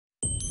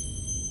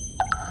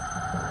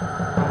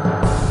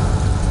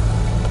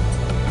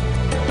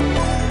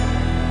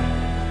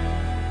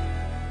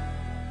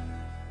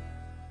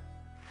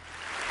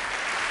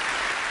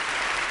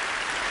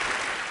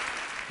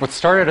What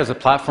started as a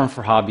platform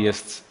for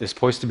hobbyists is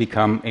poised to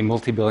become a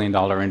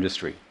multi-billion-dollar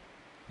industry.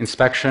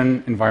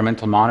 Inspection,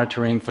 environmental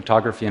monitoring,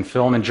 photography and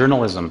film, and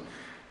journalism,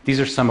 these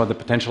are some of the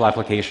potential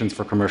applications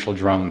for commercial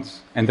drones,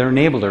 and their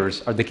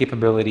enablers are the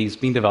capabilities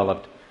being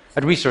developed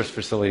at research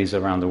facilities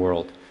around the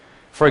world.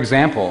 For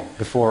example,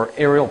 before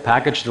aerial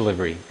package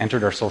delivery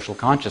entered our social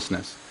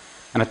consciousness,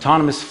 an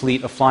autonomous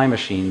fleet of flying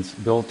machines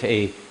built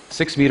a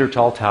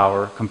 6-meter-tall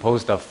tower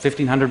composed of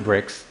 1,500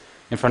 bricks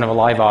in front of a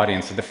live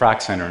audience at the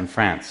Frac Center in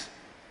France.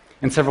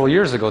 And several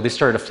years ago, they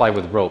started to fly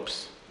with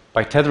ropes.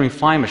 By tethering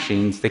flying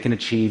machines, they can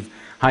achieve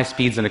high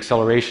speeds and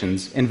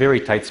accelerations in very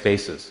tight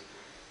spaces.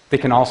 They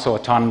can also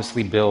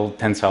autonomously build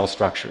tensile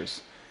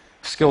structures.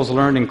 Skills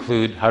learned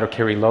include how to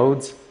carry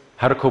loads,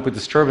 how to cope with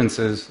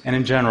disturbances, and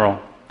in general,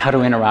 how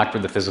to interact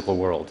with the physical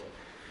world.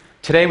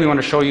 Today, we want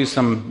to show you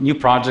some new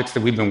projects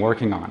that we've been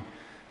working on.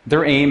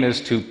 Their aim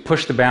is to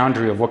push the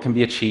boundary of what can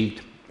be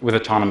achieved with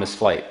autonomous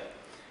flight.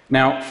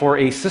 Now, for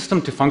a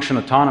system to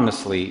function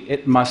autonomously,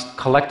 it must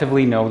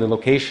collectively know the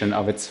location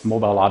of its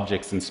mobile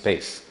objects in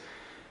space.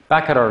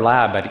 Back at our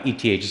lab at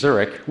ETH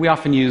Zurich, we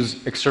often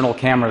use external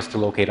cameras to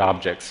locate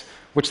objects,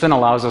 which then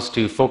allows us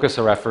to focus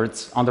our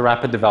efforts on the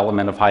rapid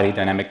development of highly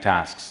dynamic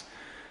tasks.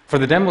 For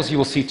the demos you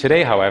will see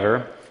today,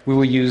 however, we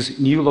will use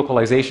new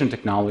localization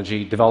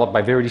technology developed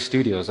by Verity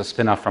Studios, a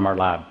spin-off from our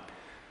lab.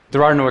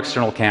 There are no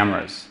external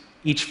cameras.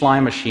 Each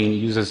flying machine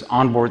uses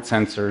onboard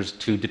sensors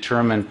to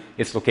determine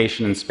its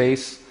location in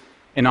space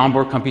and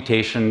onboard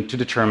computation to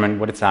determine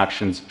what its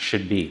actions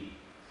should be.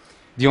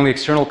 The only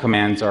external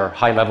commands are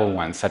high-level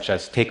ones, such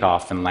as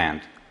takeoff and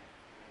land.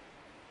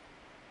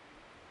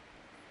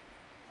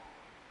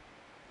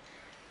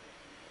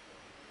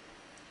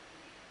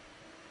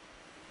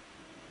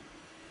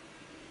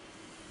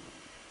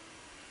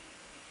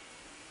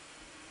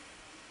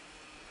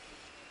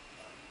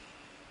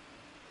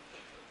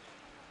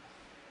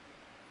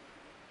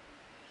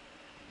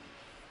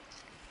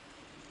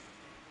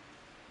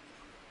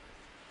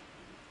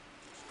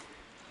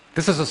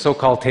 This is a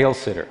so-called tail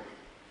sitter.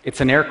 It's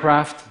an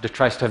aircraft that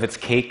tries to have its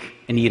cake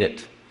and eat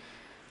it.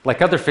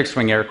 Like other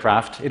fixed-wing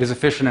aircraft, it is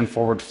efficient in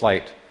forward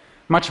flight,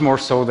 much more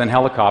so than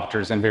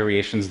helicopters and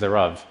variations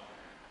thereof.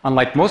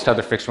 Unlike most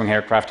other fixed-wing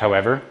aircraft,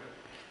 however,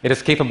 it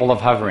is capable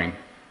of hovering,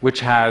 which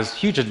has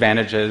huge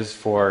advantages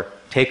for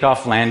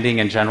takeoff,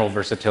 landing, and general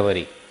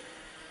versatility.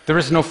 There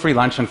is no free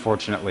lunch,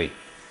 unfortunately.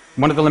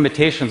 One of the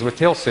limitations with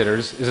tail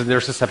sitters is that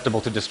they're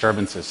susceptible to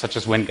disturbances, such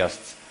as wind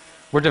gusts.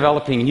 We're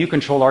developing new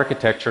control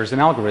architectures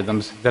and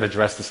algorithms that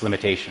address this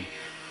limitation.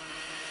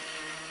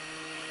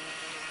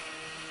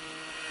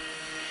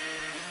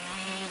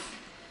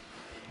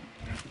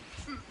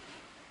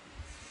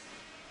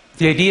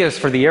 The idea is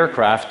for the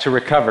aircraft to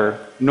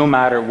recover no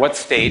matter what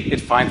state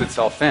it finds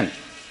itself in.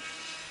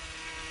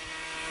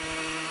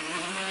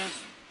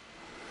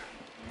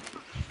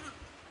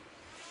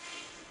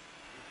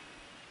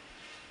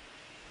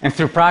 And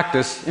through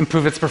practice,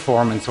 improve its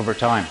performance over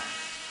time.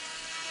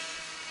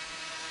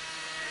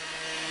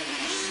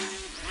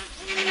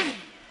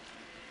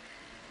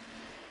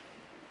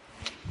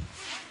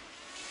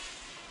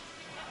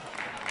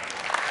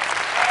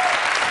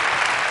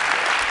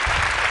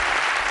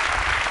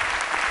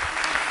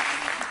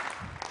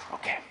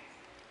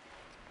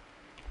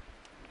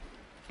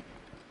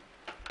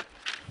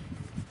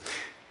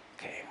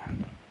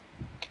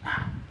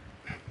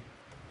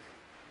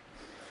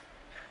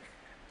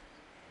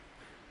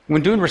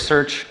 When doing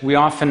research, we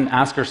often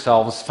ask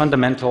ourselves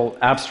fundamental,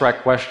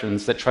 abstract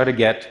questions that try to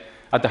get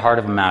at the heart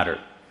of a matter.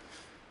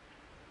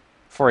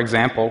 For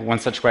example, one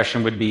such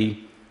question would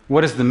be,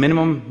 what is the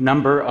minimum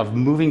number of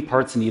moving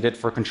parts needed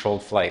for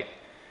controlled flight?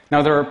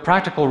 Now, there are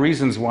practical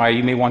reasons why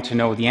you may want to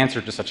know the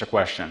answer to such a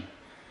question.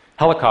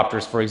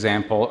 Helicopters, for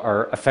example,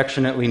 are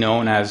affectionately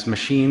known as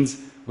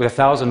machines with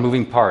 1,000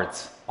 moving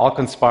parts, all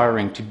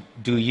conspiring to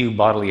do you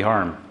bodily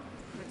harm.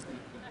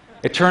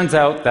 It turns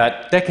out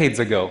that decades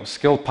ago,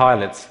 skilled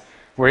pilots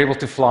were able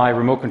to fly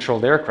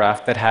remote-controlled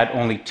aircraft that had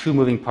only 2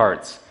 moving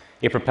parts,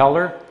 a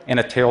propeller and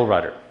a tail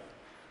rudder.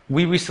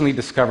 We recently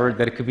discovered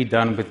that it could be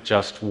done with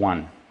just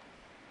one.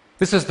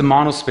 This is the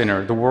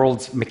monospinner, the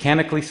world's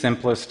mechanically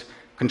simplest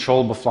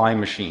controllable flying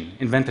machine,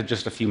 invented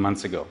just a few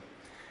months ago.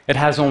 It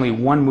has only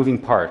one moving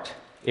part,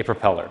 a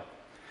propeller.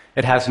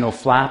 It has no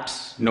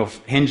flaps, no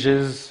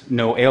hinges,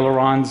 no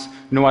ailerons,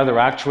 no other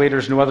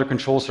actuators, no other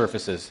control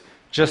surfaces,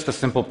 just a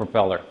simple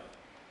propeller.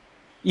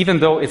 Even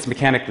though it's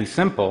mechanically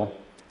simple,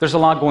 there's a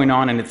lot going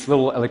on in its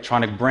little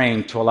electronic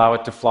brain to allow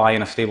it to fly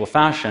in a stable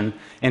fashion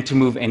and to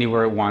move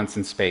anywhere it wants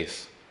in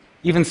space.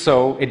 Even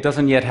so, it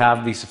doesn't yet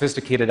have the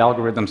sophisticated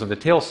algorithms of the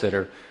tail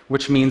sitter,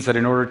 which means that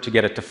in order to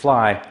get it to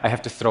fly, I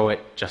have to throw it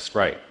just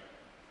right.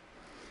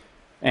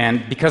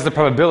 And because the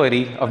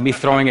probability of me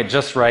throwing it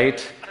just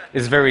right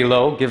is very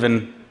low,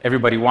 given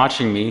everybody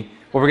watching me,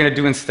 what we're going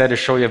to do instead is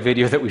show you a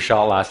video that we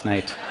shot last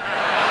night.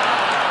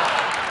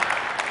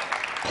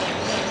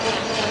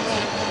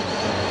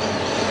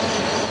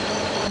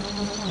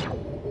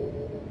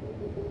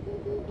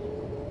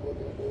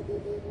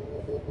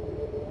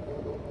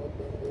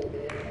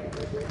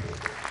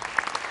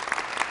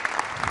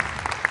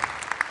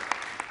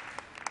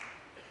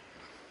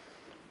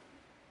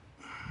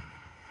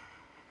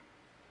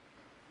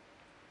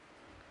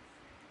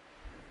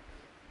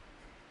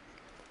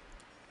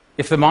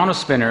 If the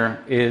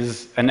monospinner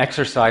is an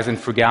exercise in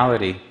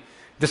frugality,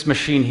 this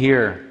machine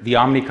here, the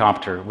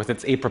omnicopter with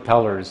its 8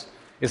 propellers,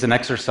 is an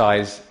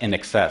exercise in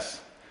excess.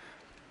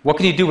 What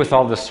can you do with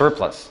all this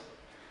surplus?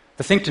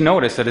 The thing to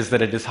notice is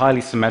that it is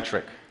highly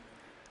symmetric.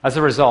 As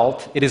a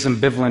result, it is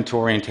ambivalent to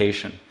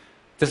orientation.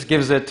 This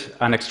gives it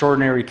an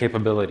extraordinary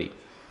capability.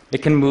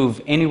 It can move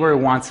anywhere it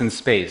wants in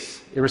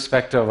space,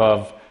 irrespective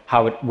of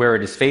where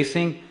it is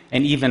facing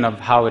and even of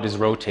how it is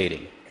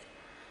rotating.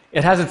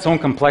 It has its own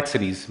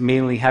complexities,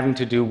 mainly having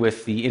to do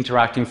with the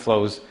interacting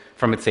flows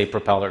from its 8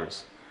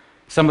 propellers.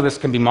 Some of this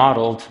can be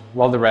modeled,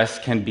 while the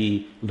rest can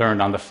be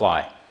learned on the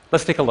fly.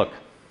 Let's take a look.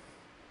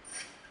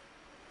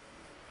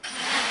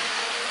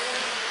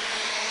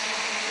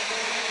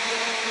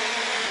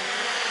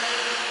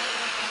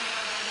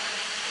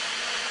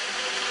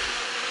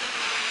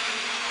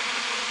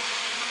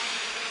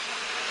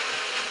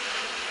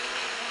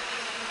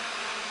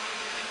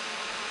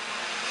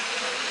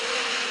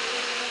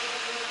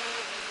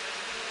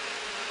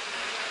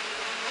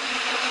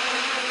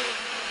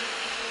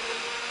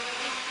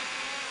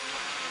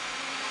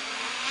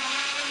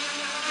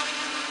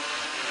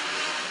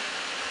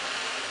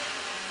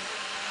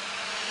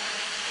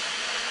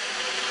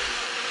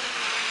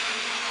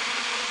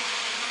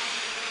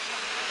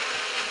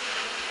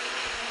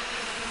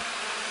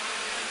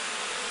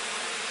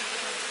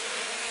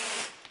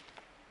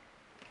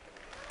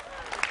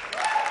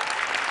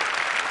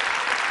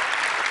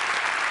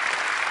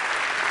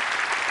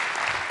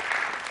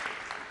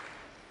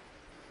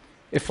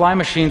 If flying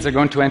machines are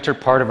going to enter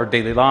part of our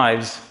daily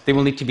lives, they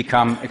will need to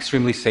become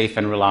extremely safe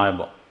and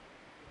reliable.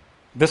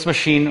 This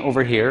machine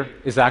over here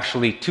is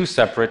actually 2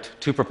 separate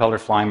 2-propeller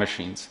flying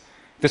machines.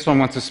 This one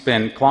wants to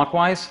spin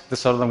clockwise,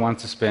 this other one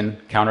wants to spin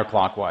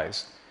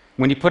counterclockwise.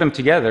 When you put them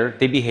together,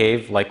 they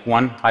behave like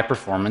one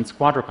high-performance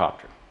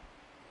quadricopter.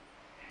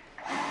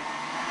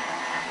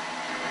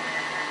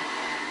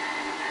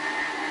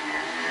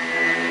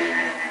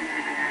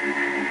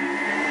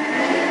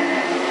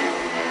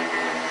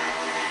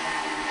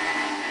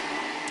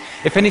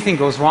 If anything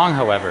goes wrong,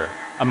 however,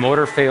 a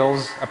motor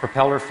fails, a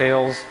propeller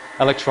fails,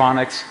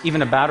 electronics,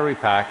 even a battery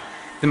pack,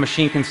 the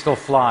machine can still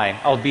fly,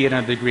 albeit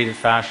in a degraded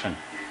fashion.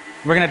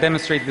 We're going to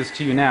demonstrate this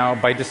to you now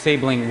by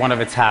disabling one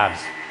of its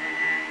halves.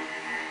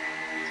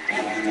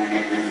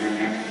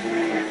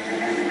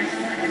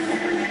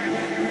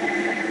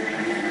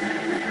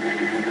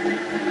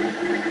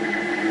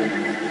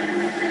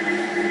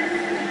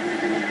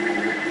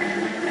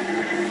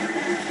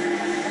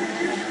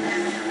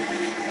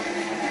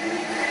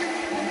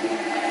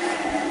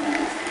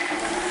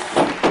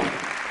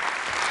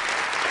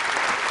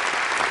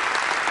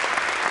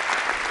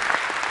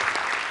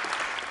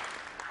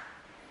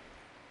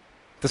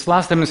 This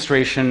last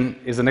demonstration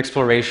is an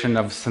exploration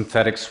of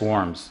synthetic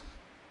swarms.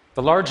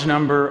 The large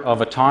number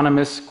of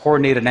autonomous,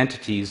 coordinated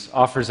entities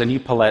offers a new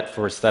palette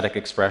for aesthetic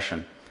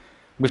expression.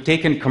 We've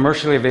taken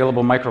commercially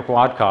available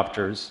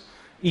micro-quadcopters,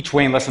 each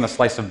weighing less than a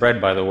slice of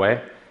bread, by the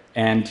way,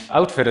 and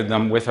outfitted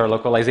them with our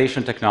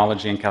localization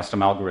technology and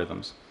custom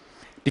algorithms.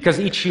 Because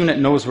each unit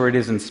knows where it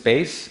is in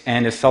space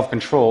and is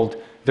self-controlled,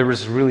 there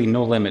is really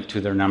no limit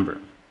to their number.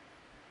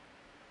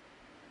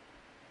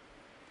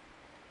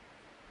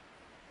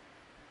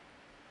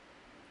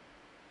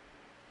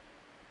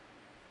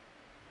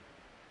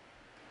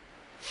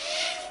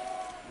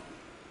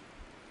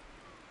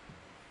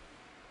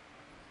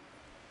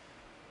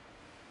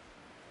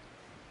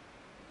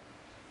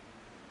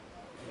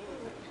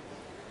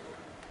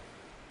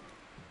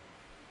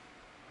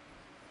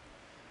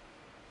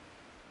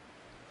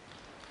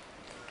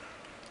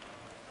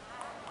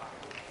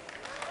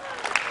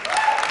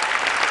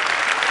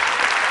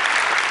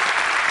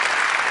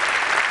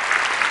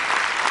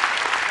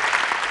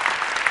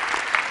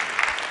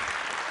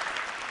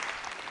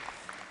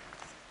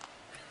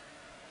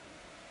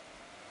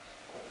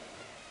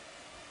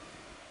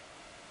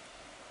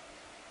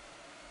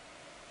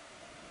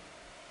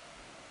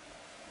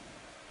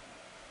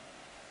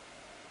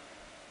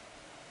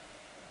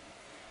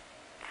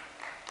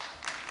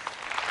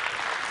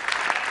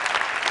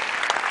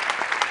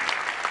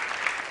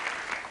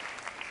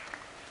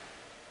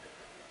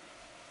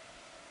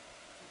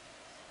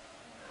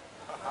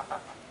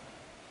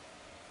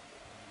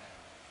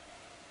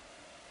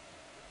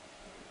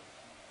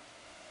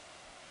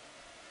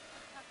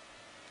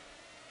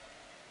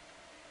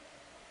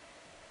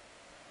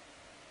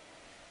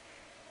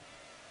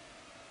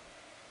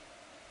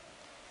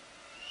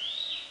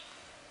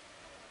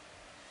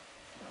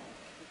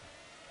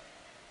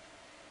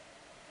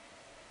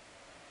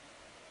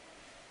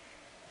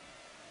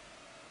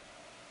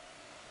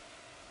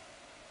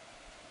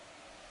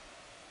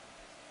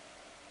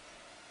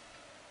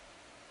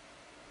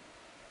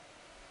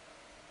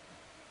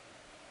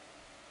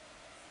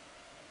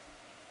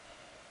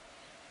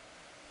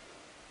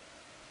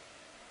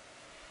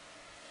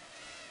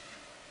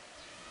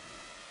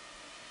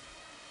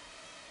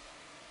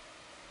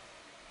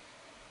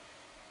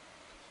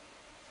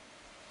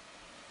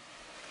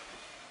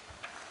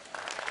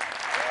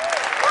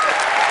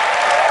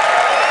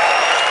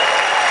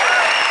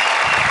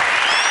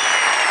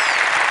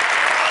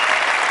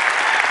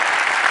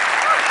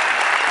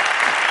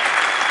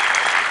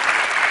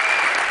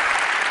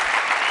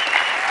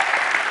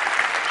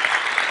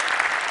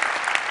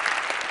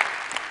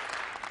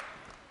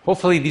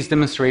 Hopefully, these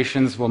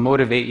demonstrations will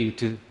motivate you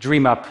to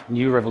dream up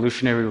new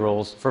revolutionary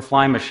roles for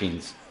flying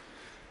machines.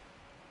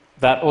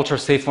 That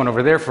ultra-safe one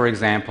over there, for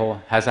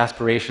example, has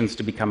aspirations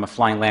to become a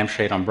flying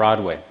lampshade on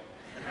Broadway.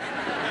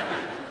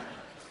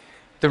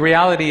 The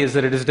reality is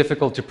that it is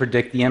difficult to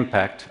predict the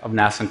impact of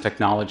nascent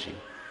technology.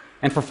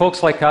 And for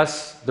folks like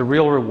us, the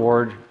real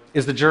reward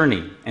is the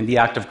journey and the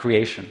act of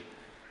creation.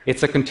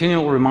 It's a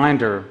continual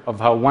reminder of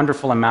how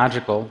wonderful and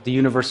magical the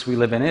universe we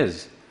live in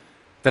is,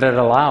 that it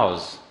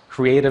allows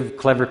creative,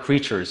 clever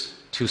creatures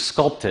to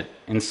sculpt it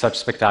in such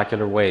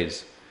spectacular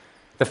ways.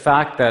 The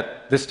fact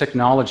that this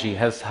technology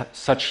has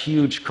such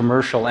huge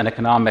commercial and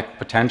economic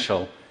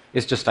potential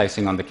is just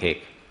icing on the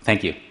cake.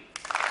 Thank you.